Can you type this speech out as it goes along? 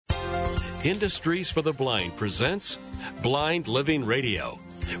Industries for the Blind presents Blind Living Radio,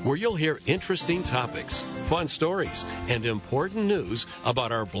 where you'll hear interesting topics, fun stories, and important news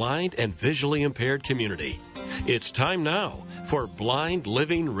about our blind and visually impaired community. It's time now for Blind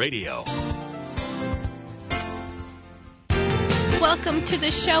Living Radio. Welcome to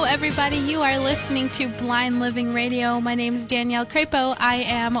the show, everybody. You are listening to Blind Living Radio. My name is Danielle Crapo. I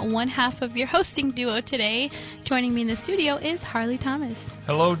am one half of your hosting duo today. Joining me in the studio is Harley Thomas.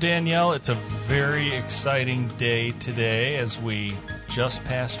 Hello, Danielle. It's a very exciting day today as we just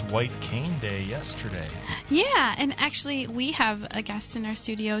passed White Cane Day yesterday. Yeah, and actually we have a guest in our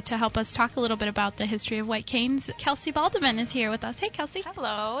studio to help us talk a little bit about the history of white canes. Kelsey Baldwin is here with us. Hey, Kelsey.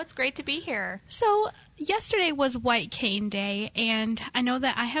 Hello. It's great to be here. So yesterday was White Cane Day, and I know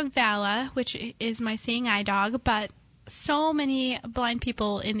that I have Vala, which is my seeing eye dog, but so many blind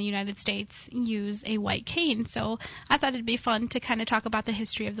people in the United States use a white cane. So I thought it'd be fun to kind of talk about the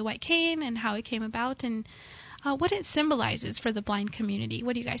history of the white cane and how it came about and what it symbolizes for the blind community.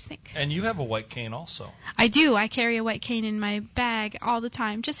 What do you guys think? And you have a white cane also. I do. I carry a white cane in my bag all the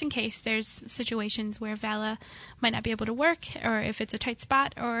time, just in case there's situations where Vala might not be able to work, or if it's a tight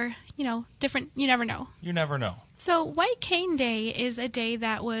spot, or, different. You never know. You never know. So White Cane Day is a day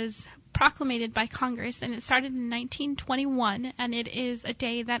that was proclamated by Congress, and it started in 1921, and it is a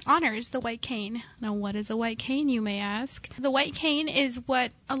day that honors the white cane. Now, what is a white cane, you may ask? The white cane is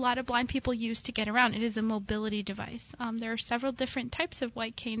what a lot of blind people use to get around. It is a mobility device. There are several different types of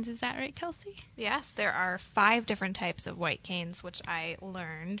white canes. Is that right, Kelsey? Yes, there are 5 different types of white canes, which I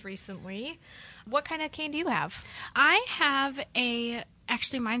learned recently. What kind of cane do you have? I have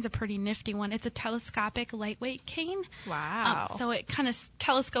actually, mine's a pretty nifty one. It's a telescopic lightweight cane. Wow. So it kind of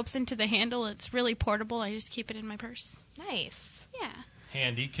telescopes into the handle. It's really portable. I just keep it in my purse. Nice. Yeah.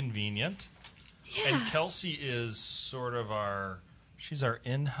 Handy, convenient. Yeah. And Kelsey is sort of she's our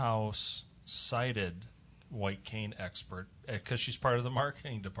in-house sighted white cane expert because she's part of the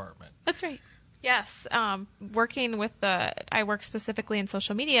marketing department. That's right. Yes, I work specifically in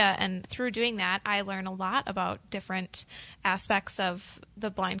social media, and through doing that, I learn a lot about different aspects of the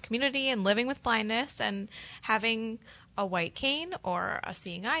blind community and living with blindness, and having a white cane or a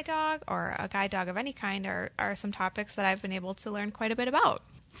seeing eye dog or a guide dog of any kind are some topics that I've been able to learn quite a bit about.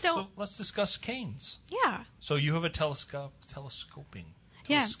 So let's discuss canes. Yeah. So you have a telescoping.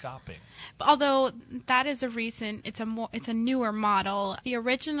 Yeah. Although that is it's a newer model. The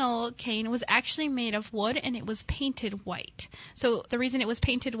original cane was actually made of wood, and it was painted white. So the reason it was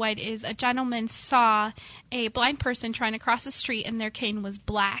painted white is a gentleman saw a blind person trying to cross the street, and their cane was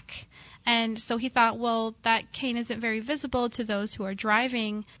black. And so he thought, well, that cane isn't very visible to those who are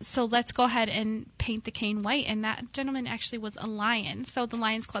driving, so let's go ahead and paint the cane white. And that gentleman actually was a lion. So the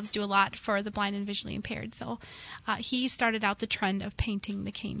Lions Clubs do a lot for the blind and visually impaired. So he started out the trend of painting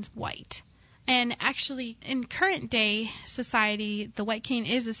the canes white. And actually, in current day society, the white cane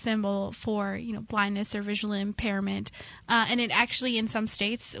is a symbol for, blindness or visual impairment. And it actually, in some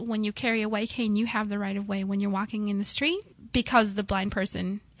states, when you carry a white cane, you have the right of way when you're walking in the street because the blind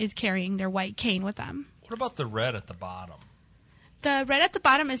person is carrying their white cane with them. What about the red at the bottom? The red at the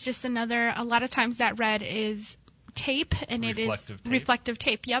bottom is just a lot of times that red is tape, and reflective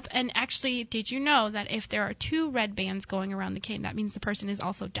tape. Yep. And actually, did you know that if there are 2 red bands going around the cane, that means the person is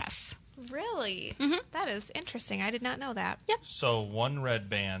also deaf? Really? Mm-hmm. That is interesting. I did not know that. Yep. So 1 red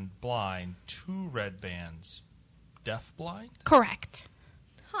band, blind, 2 red bands, deaf blind? Correct.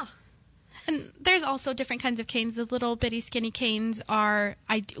 Huh. And there's also different kinds of canes. The little bitty skinny canes are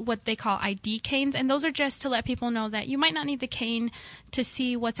what they call ID canes, and those are just to let people know that you might not need the cane to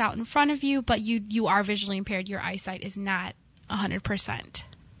see what's out in front of you, but you are visually impaired. Your eyesight is not 100%.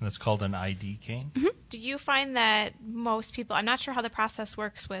 That's called an ID cane? Mm-hmm. Do you find that most people, I'm not sure how the process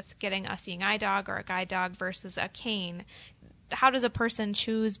works with getting a seeing eye dog or a guide dog versus a cane. How does a person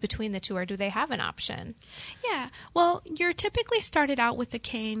choose between the two, or do they have an option? Yeah, well, you're typically started out with a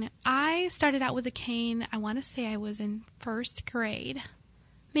cane. I started out with a cane, I want to say I was in 1st grade,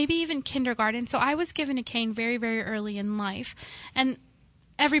 maybe even kindergarten. So I was given a cane very, very early in life. And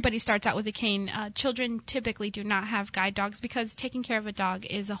everybody starts out with a cane. Children typically do not have guide dogs because taking care of a dog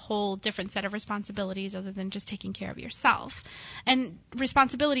is a whole different set of responsibilities other than just taking care of yourself. And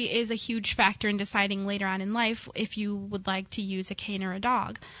responsibility is a huge factor in deciding later on in life if you would like to use a cane or a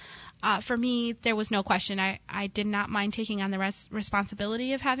dog. For me, there was no question. I did not mind taking on the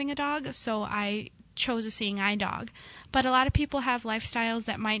responsibility of having a dog, so I chose a seeing eye dog. But a lot of people have lifestyles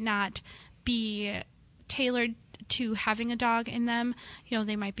that might not be tailored to having a dog in them.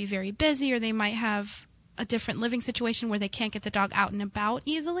 They might be very busy, or they might have a different living situation where they can't get the dog out and about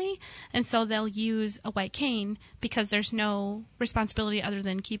easily, and so they'll use a white cane because there's no responsibility other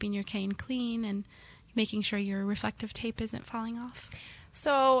than keeping your cane clean and making sure your reflective tape isn't falling off.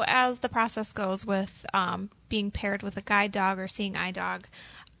 So as the process goes with being paired with a guide dog or seeing eye dog,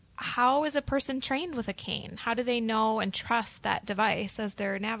 how is a person trained with a cane? How do they know and trust that device as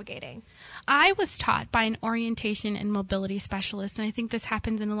they're navigating? I was taught by an orientation and mobility specialist, and I think this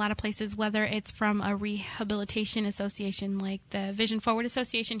happens in a lot of places, whether it's from a rehabilitation association like the Vision Forward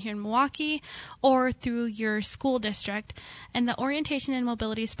Association here in Milwaukee or through your school district. And the orientation and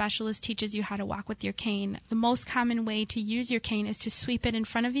mobility specialist teaches you how to walk with your cane. The most common way to use your cane is to sweep it in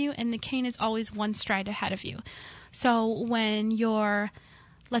front of you, and the cane is always one stride ahead of you. So when you're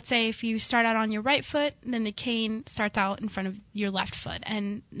let's say if you start out on your right foot, then the cane starts out in front of your left foot,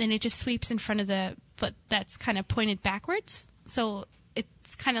 and then it just sweeps in front of the foot that's kind of pointed backwards. So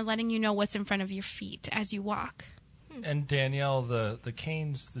it's kind of letting you know what's in front of your feet as you walk. And Danielle, the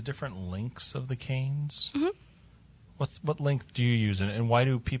canes, the different lengths of the canes, what length do you use, and why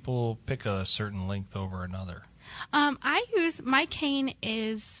do people pick a certain length over another? My cane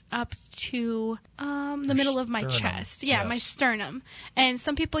is up to the middle of my chest. Yeah, yes. My sternum. And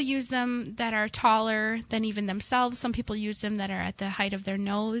some people use them that are taller than even themselves. Some people use them that are at the height of their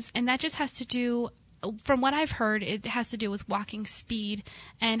nose. And that just has to do, from what I've heard, it has to do with walking speed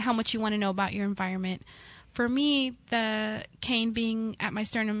and how much you want to know about your environment. For me, the cane being at my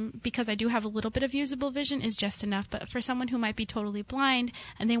sternum, because I do have a little bit of usable vision, is just enough. But for someone who might be totally blind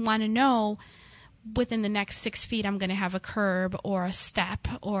and they want to know within the next 6 feet I'm going to have a curb or a step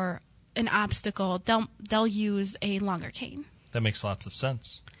or an obstacle, they'll use a longer cane. That makes lots of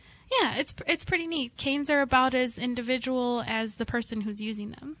sense. Yeah, it's pretty neat. Canes are about as individual as the person who's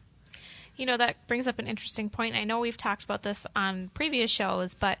using them. You know, that brings up an interesting point. I know we've talked about this on previous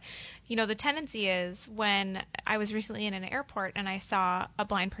shows, but, you know, the tendency is when I was recently in an airport and I saw a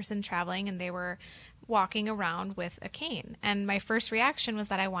blind person traveling and they were walking around with a cane. And my first reaction was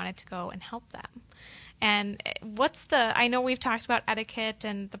that I wanted to go and help them. And I know we've talked about etiquette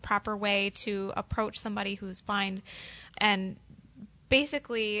and the proper way to approach somebody who's blind. And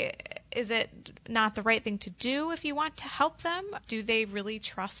basically, is it not the right thing to do if you want to help them? Do they really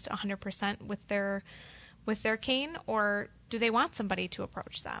trust 100% with their cane, or do they want somebody to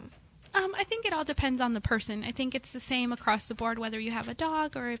approach them? I think it all depends on the person. I think it's the same across the board, whether you have a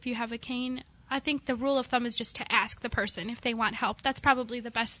dog or if you have a cane. I think the rule of thumb is just to ask the person if they want help. That's probably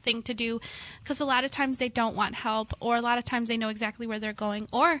the best thing to do, because a lot of times they don't want help, or a lot of times they know exactly where they're going.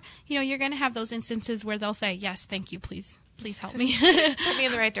 Or, you know, you're going to have those instances where they'll say, yes, thank you, please help me. Put me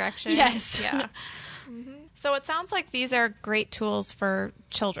in the right direction. Yes. Yeah. So it sounds like these are great tools for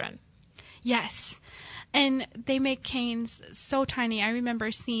children. Yes. And they make canes so tiny. I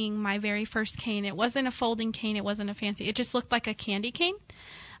remember seeing my very first cane. It wasn't a folding cane. It wasn't a fancy. It just looked like a candy cane.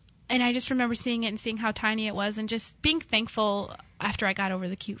 And I just remember seeing it and seeing how tiny it was and just being thankful after I got over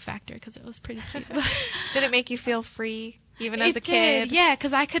the cute factor, because it was pretty cute. Did it make you feel free even as a kid? Did, yeah,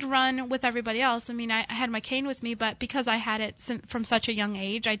 because I could run with everybody else. I mean, I had my cane with me, but because I had it from such a young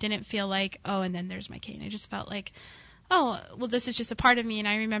age, I didn't feel like, oh, and then there's my cane. I just felt like, oh, well, this is just a part of me. And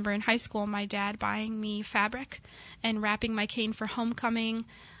I remember in high school my dad buying me fabric and wrapping my cane for homecoming,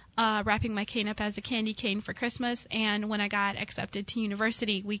 wrapping my cane up as a candy cane for Christmas. And when I got accepted to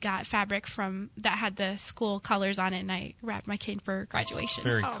university, we got fabric that had the school colors on it, and I wrapped my cane for graduation.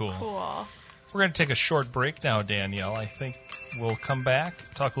 Very cool. We're going to take a short break now, Danielle. I think we'll come back,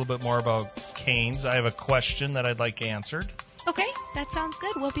 talk a little bit more about canes. I have a question that I'd like answered. Okay, that sounds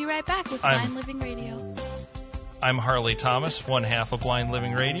good. We'll be right back with Blind Living Radio. I'm Harley Thomas, one half of Blind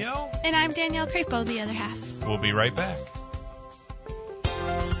Living Radio. And I'm Danielle Crapo, the other half. We'll be right back.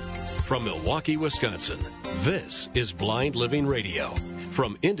 From Milwaukee, Wisconsin, this is Blind Living Radio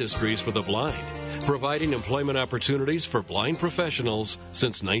from Industries for the Blind, providing employment opportunities for blind professionals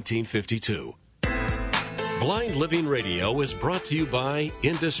since 1952. Blind Living Radio is brought to you by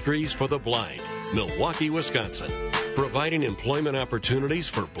Industries for the Blind, Milwaukee, Wisconsin, providing employment opportunities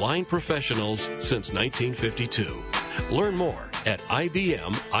for blind professionals since 1952. Learn more at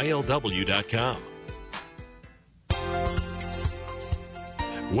ibmilw.com.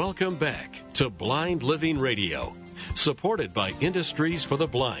 Welcome back to Blind Living Radio, supported by Industries for the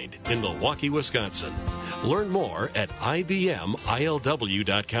Blind in Milwaukee, Wisconsin. Learn more at ibmilw.com.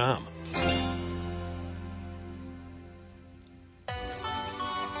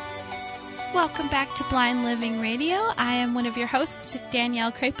 Welcome back to Blind Living Radio. I am one of your hosts,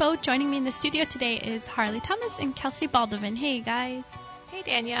 Danielle Crapo. Joining me in the studio today is Harley Thomas and Kelsey Baldwin. Hey, guys. Hey,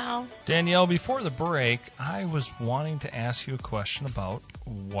 Danielle. Danielle, before the break, I was wanting to ask you a question about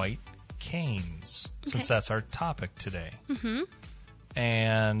white canes, since that's our topic today. Mm-hmm.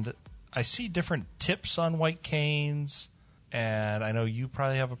 And I see different tips on white canes, and I know you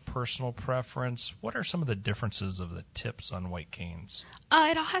probably have a personal preference. What are some of the differences of the tips on white canes?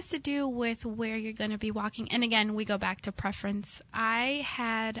 It all has to do with where you're going to be walking. And again, we go back to preference. I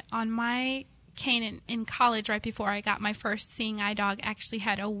had on my cane in college, right before I got my first seeing eye dog, actually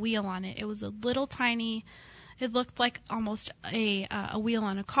had a wheel on it. It was a little tiny, it looked like almost a wheel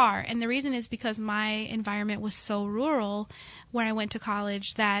on a car. And the reason is because my environment was so rural where I went to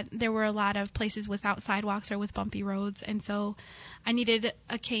college that there were a lot of places without sidewalks or with bumpy roads. And so I needed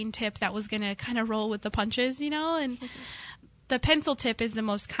a cane tip that was going to kind of roll with the punches, and the pencil tip is the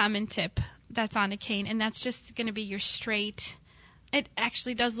most common tip that's on a cane. And that's just going to be your straight. It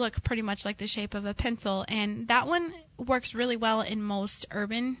actually does look pretty much like the shape of a pencil. And that one works really well in most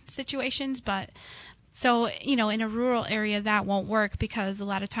urban situations, but so, in a rural area, that won't work because a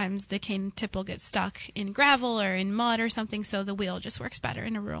lot of times the cane tip will get stuck in gravel or in mud or something, so the wheel just works better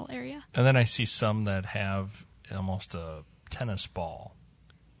in a rural area. And then I see some that have almost a tennis ball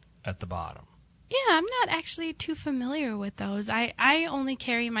at the bottom. Yeah, I'm not actually too familiar with those. I only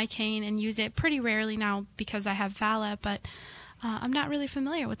carry my cane and use it pretty rarely now because I have Vala, but I'm not really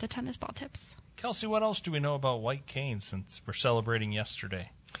familiar with the tennis ball tips. Kelsey, what else do we know about white canes since we're celebrating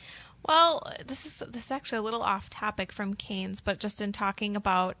yesterday? Well, this is actually a little off topic from canes, but just in talking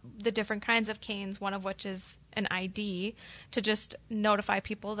about the different kinds of canes, one of which is an ID to just notify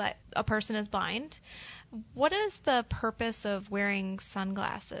people that a person is blind. What is the purpose of wearing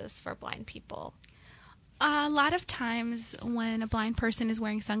sunglasses for blind people? A lot of times when a blind person is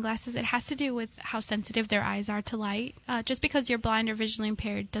wearing sunglasses, it has to do with how sensitive their eyes are to light. Just because you're blind or visually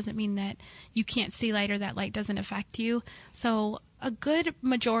impaired doesn't mean that you can't see light or that light doesn't affect you. So a good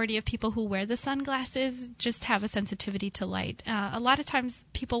majority of people who wear the sunglasses just have a sensitivity to light. A lot of times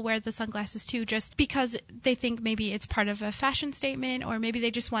people wear the sunglasses too just because they think maybe it's part of a fashion statement or maybe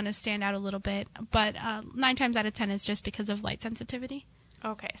they just want to stand out a little bit. But 9 times out of 10 is just because of light sensitivity.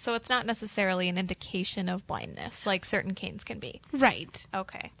 Okay, so it's not necessarily an indication of blindness like certain canes can be. Right.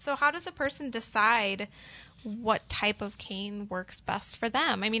 Okay, so how does a person decide what type of cane works best for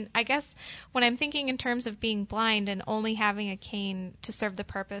them? I mean, I guess when I'm thinking in terms of being blind and only having a cane to serve the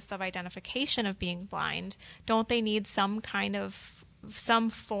purpose of identification of being blind, don't they need some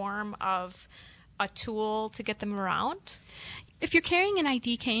form of a tool to get them around? If you're carrying an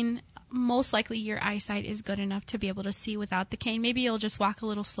ID cane, most likely your eyesight is good enough to be able to see without the cane. Maybe you'll just walk a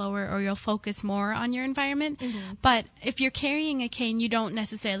little slower or you'll focus more on your environment. Mm-hmm. But if you're carrying a cane, you don't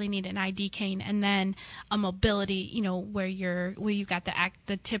necessarily need an ID cane and then a mobility, where you've got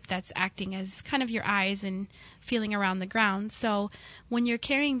the tip that's acting as kind of your eyes and feeling around the ground. So when you're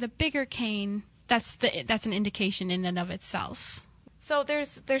carrying the bigger cane, that's an indication in and of itself. So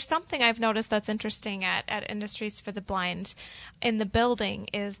there's something I've noticed that's interesting at Industries for the Blind in the building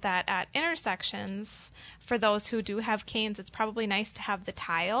is that at intersections, for those who do have canes, it's probably nice to have the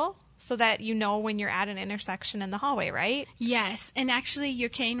tile so that you know when you're at an intersection in the hallway, right? Yes, and actually your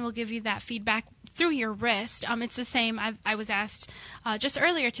cane will give you that feedback through your wrist. It's the same. I was asked just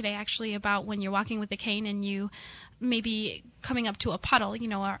earlier today actually about when you're walking with a cane and you maybe coming up to a puddle,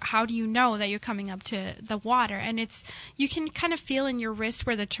 or how do you know that you're coming up to the water? And you can kind of feel in your wrist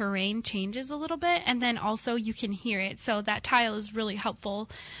where the terrain changes a little bit, and then also you can hear it. So that tile is really helpful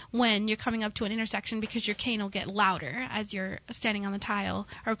when you're coming up to an intersection because your cane will get louder as you're standing on the tile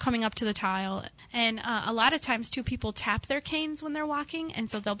or coming up to the tile. And a lot of times, too, people tap their canes when they're walking,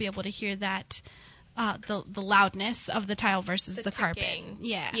 and so they'll be able to hear that, the loudness of the tile versus the carpet.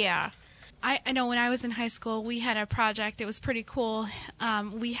 Yeah. I know when I was in high school, we had a project. It was pretty cool.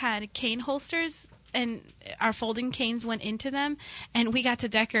 We had cane holsters, and our folding canes went into them, and we got to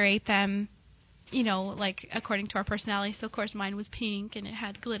decorate them, like according to our personality. So, of course, mine was pink, and it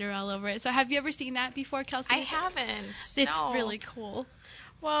had glitter all over it. So have you ever seen that before, Kelsey? I haven't. It's really cool.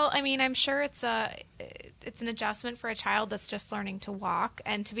 Well, I mean, I'm sure it's an adjustment for a child that's just learning to walk,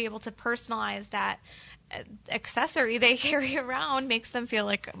 and to be able to personalize that accessory they carry around makes them feel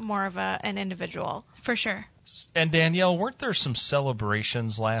like more of an individual. For sure. And Danielle, weren't there some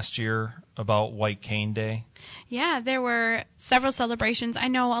celebrations last year about White Cane Day? Yeah, there were several celebrations. I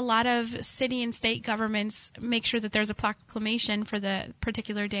know a lot of city and state governments make sure that there's a proclamation for the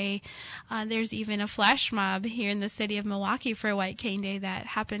particular day. There's even a flash mob here in the city of Milwaukee for White Cane Day that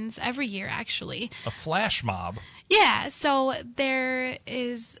happens every year, actually. A flash mob? Yeah, so there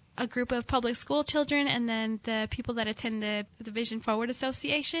is a group of public school children and then the people that attend the Vision Forward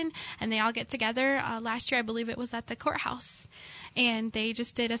Association, and they all get together. Last year, I believe it was at the courthouse. and they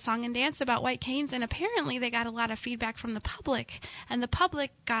just did a song and dance about white canes, and apparently they got a lot of feedback from the public, and the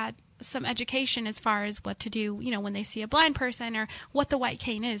public got some education as far as what to do, when they see a blind person or what the white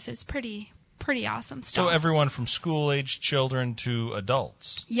cane is. So it's pretty awesome stuff. So everyone from school-aged children to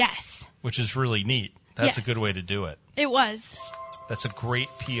adults. Yes. Which is really neat. That's Yes. a good way to do it. It was. That's a great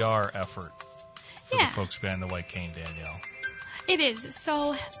PR effort for Yeah. the folks behind the white cane, Danielle. It is.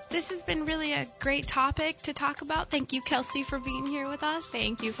 So this has been really a great topic to talk about. Thank you, Kelsey, for being here with us.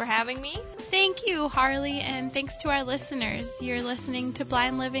 Thank you for having me. Thank you, Harley, and thanks to our listeners. You're listening to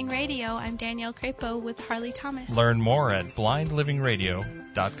Blind Living Radio. I'm Danielle Crapo with Harley Thomas. Learn more at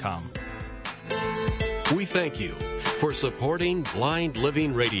blindlivingradio.com. We thank you for supporting Blind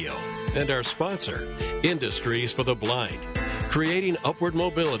Living Radio and our sponsor, Industries for the Blind, creating upward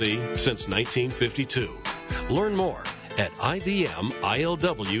mobility since 1952. Learn more at ivmilw.com.